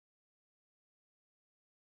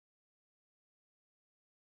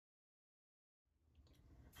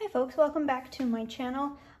folks, welcome back to my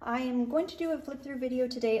channel. I am going to do a flip through video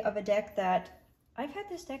today of a deck that I've had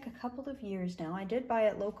this deck a couple of years now. I did buy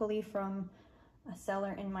it locally from a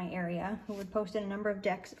seller in my area who would post in a number of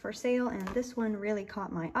decks for sale, and this one really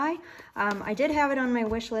caught my eye. I did have it on my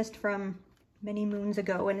wish list from many moons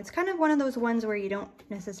ago, and it's kind of one of those ones where you don't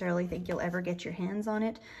necessarily think you'll ever get your hands on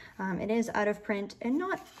it. It is out of print and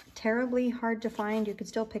not terribly hard to find. You could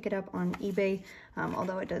still pick it up on eBay,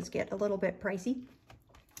 although it does get a little bit pricey.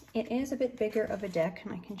 It is a bit bigger of a deck,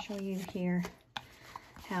 and I can show you here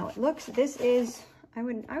how it looks. This is, I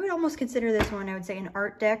would almost consider this one, I would say, an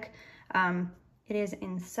art deck. It is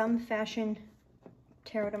in some fashion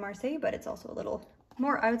Tarot de Marseille, but it's also a little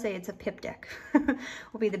more, I would say it's a pip deck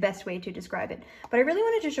will be the best way to describe it. But I really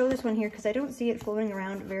wanted to show this one here because I don't see it floating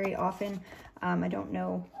around very often. I don't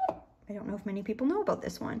know if many people know about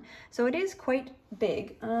this one. So it is quite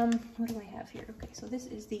big. What do I have here? Okay, so this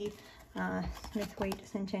is the Smith-Waite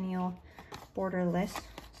Centennial Borderless.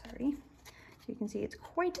 Sorry. So you can see it's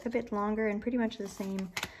quite a bit longer and pretty much the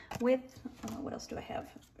same width. What else do I have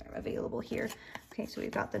available here? Okay, so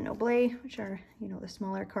we've got the Noble, which are, you know, the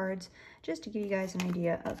smaller cards, just to give you guys an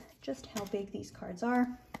idea of just how big these cards are.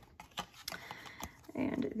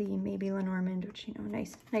 And the maybe Lenormand, which, you know,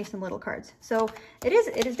 nice and little cards. So it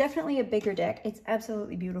is definitely a bigger deck. It's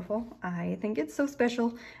absolutely beautiful. I think it's so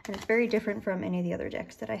special, and it's very different from any of the other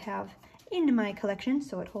decks that I have in my collection,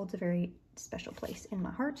 so it holds a very special place in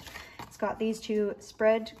my heart. It's got these two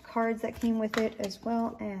spread cards that came with it, as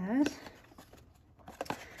well as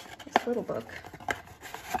this little book.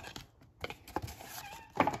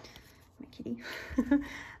 My kitty.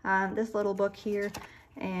 This little book here.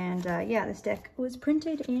 And yeah, this deck was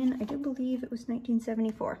printed in, I do believe it was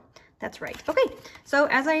 1974. That's right. Okay, so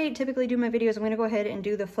as I typically do my videos, I'm going to go ahead and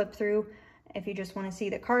do the flip through if you just want to see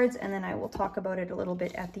the cards, and then I will talk about it a little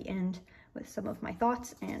bit at the end with some of my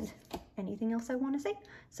thoughts and anything else I want to say.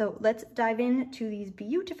 So let's dive into these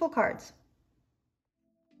beautiful cards.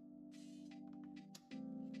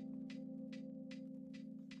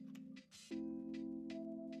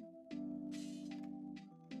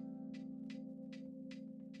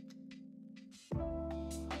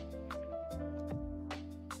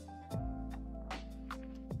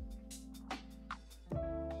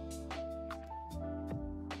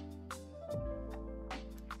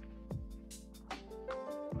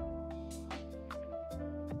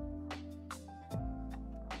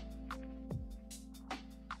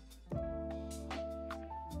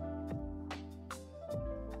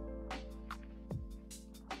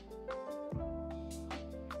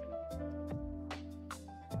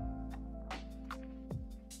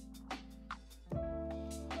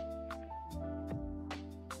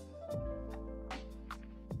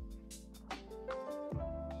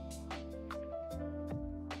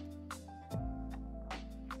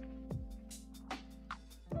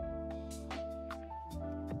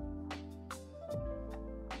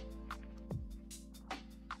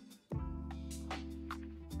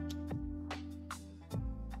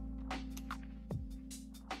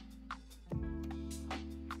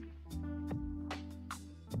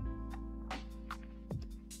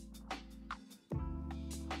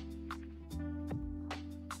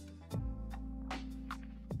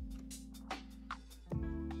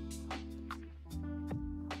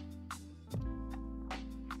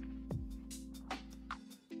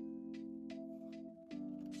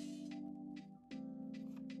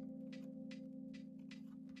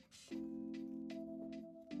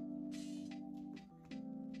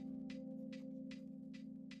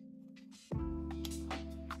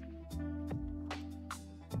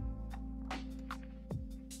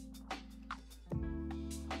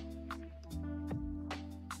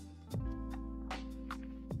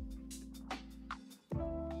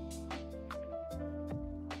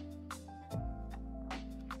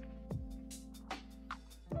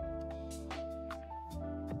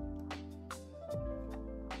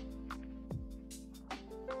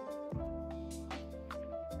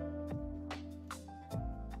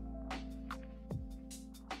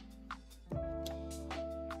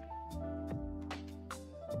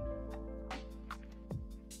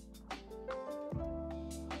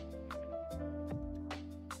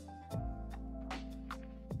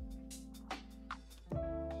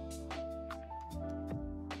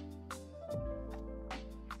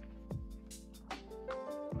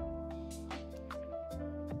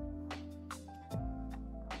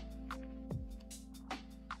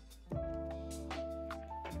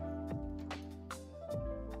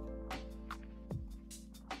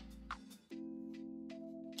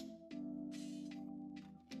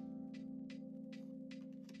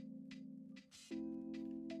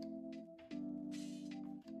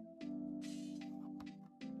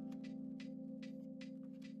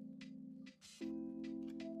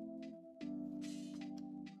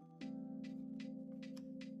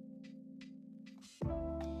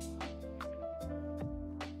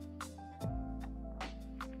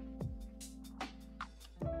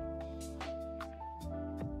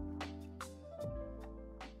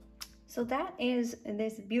 So that is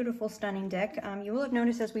this beautiful, stunning deck. You will have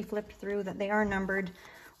noticed as we flipped through that they are numbered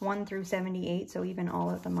 1 through 78, so even all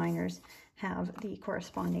of the minors have the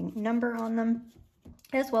corresponding number on them,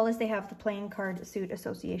 as well as they have the playing card suit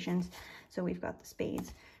associations. So we've got the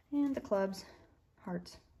spades and the clubs,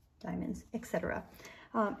 hearts, diamonds, etc.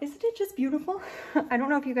 Isn't it just beautiful? I don't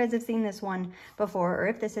know if you guys have seen this one before, or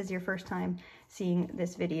if this is your first time seeing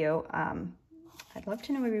this video. I'd love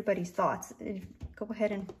to know everybody's thoughts. Go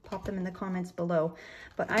ahead and pop them in the comments below.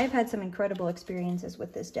 But I've had some incredible experiences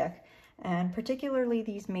with this deck, and particularly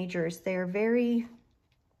these majors. They're very,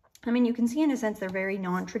 I mean, you can see in a sense they're very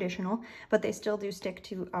non-traditional, but they still do stick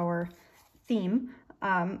to our theme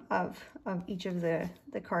of each of the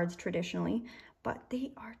cards traditionally. But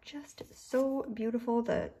they are just so beautiful.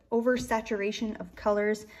 The oversaturation of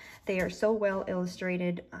colors, they are so well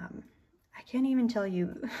illustrated. I can't even tell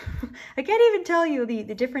you,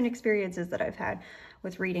 the different experiences that I've had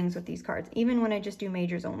with readings with these cards, even when I just do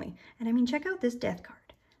majors only. And I mean, check out this death card.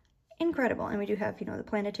 Incredible. And we do have, you know, the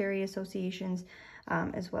planetary associations,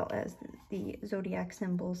 as well as the zodiac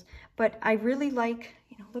symbols. But I really like,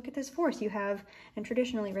 you know, look at this force you have, and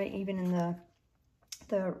traditionally, right, even in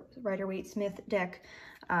the Rider-Waite-Smith deck,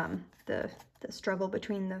 the struggle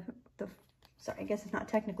between the sorry, I guess it's not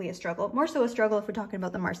technically a struggle, more so a struggle if we're talking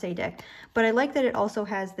about the Marseille deck, but I like that it also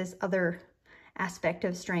has this other aspect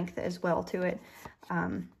of strength as well to it.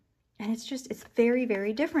 And it's very,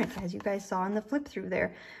 very different, as you guys saw in the flip through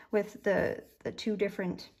there, with the two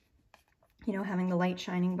different, you know, having the light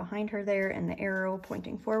shining behind her there and the arrow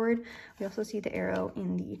pointing forward. We also see the arrow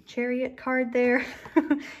in the Chariot card there.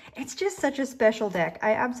 It's just such a special deck.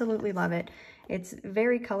 I absolutely love it. It's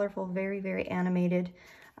very colorful, very, very animated.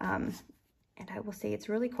 And I will say it's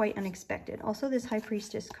really quite unexpected. Also, this High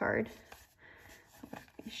Priestess card, where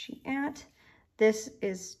is she at? This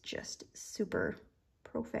is just super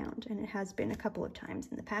profound, and it has been a couple of times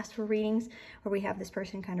in the past for readings where we have this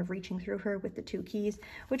person kind of reaching through her with the 2 keys,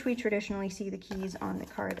 which we traditionally see the keys on the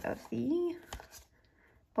card of the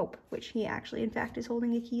Pope, which he actually, in fact, is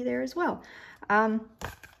holding a key there as well. And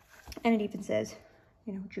it even says,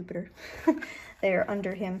 you know, Jupiter there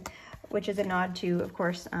under him, which is a nod to, of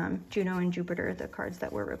course, Juno and Jupiter, the cards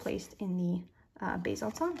that were replaced in the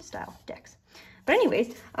Besançon style decks. But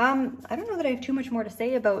anyways, I don't know that I have too much more to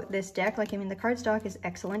say about this deck. Like, I mean, the cardstock is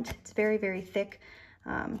excellent. It's very, very thick.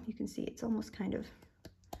 You can see it's almost kind of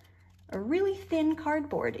a really thin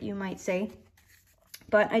cardboard, you might say.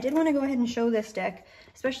 But I did want to go ahead and show this deck,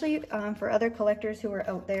 especially for other collectors who are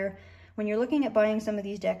out there. When you're looking at buying some of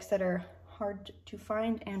these decks that are hard to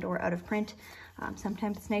find and or out of print,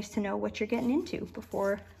 sometimes it's nice to know what you're getting into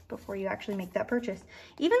before you actually make that purchase.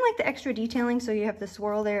 Even like the extra detailing, so you have the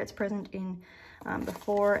swirl there, it's present in the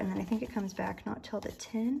 4, and then I think it comes back not till the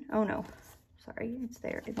 10. Oh no, sorry, it's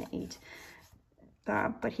there in the 8.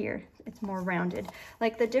 But here it's more rounded.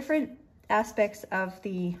 Like the different aspects of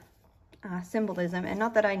the symbolism, and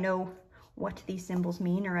not that I know what these symbols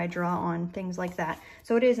mean or I draw on things like that.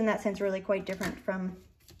 So it is in that sense really quite different from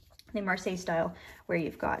the Marseille style, where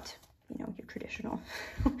you've got, you know, your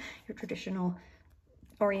traditional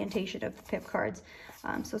orientation of the pip cards.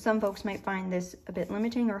 So some folks might find this a bit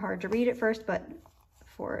limiting or hard to read at first, but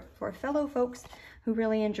for fellow folks who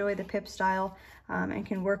really enjoy the pip style and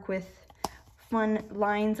can work with fun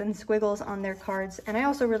lines and squiggles on their cards. And I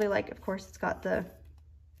also really like, of course, it's got the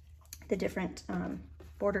different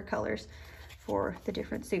border colors for the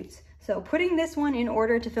different suits. So putting this one in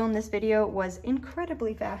order to film this video was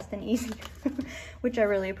incredibly fast and easy, which I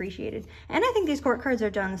really appreciated. And I think these court cards are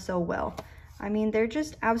done so well. I mean, they're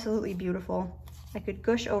just absolutely beautiful. I could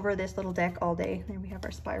gush over this little deck all day. There we have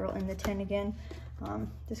our spiral in the 10 again.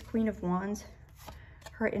 This Queen of Wands,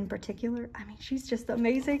 her in particular, I mean, she's just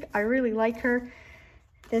amazing. I really like her.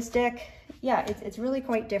 This deck, yeah, it's really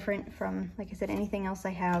quite different from, like I said, anything else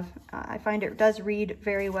I have. I find it does read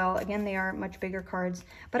very well. Again, they are much bigger cards,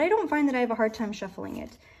 but I don't find that I have a hard time shuffling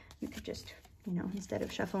it. You could just, you know, instead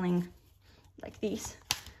of shuffling like these,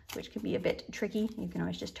 which can be a bit tricky, you can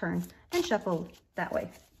always just turn and shuffle that way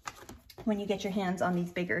when you get your hands on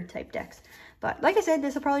these bigger type decks. But like I said,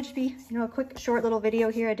 this will probably just be, you know, a quick short little video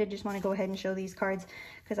here. I did just want to go ahead and show these cards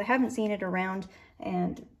because I haven't seen it around,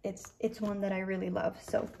 and it's one that I really love.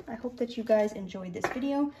 So I hope that you guys enjoyed this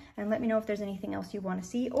video, and let me know if there's anything else you want to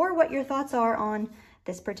see or what your thoughts are on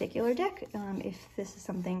this particular deck. If this is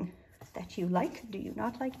something that you like, do you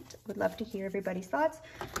not like it? Would love to hear everybody's thoughts.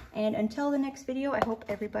 And until the next video, I hope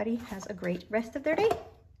everybody has a great rest of their day.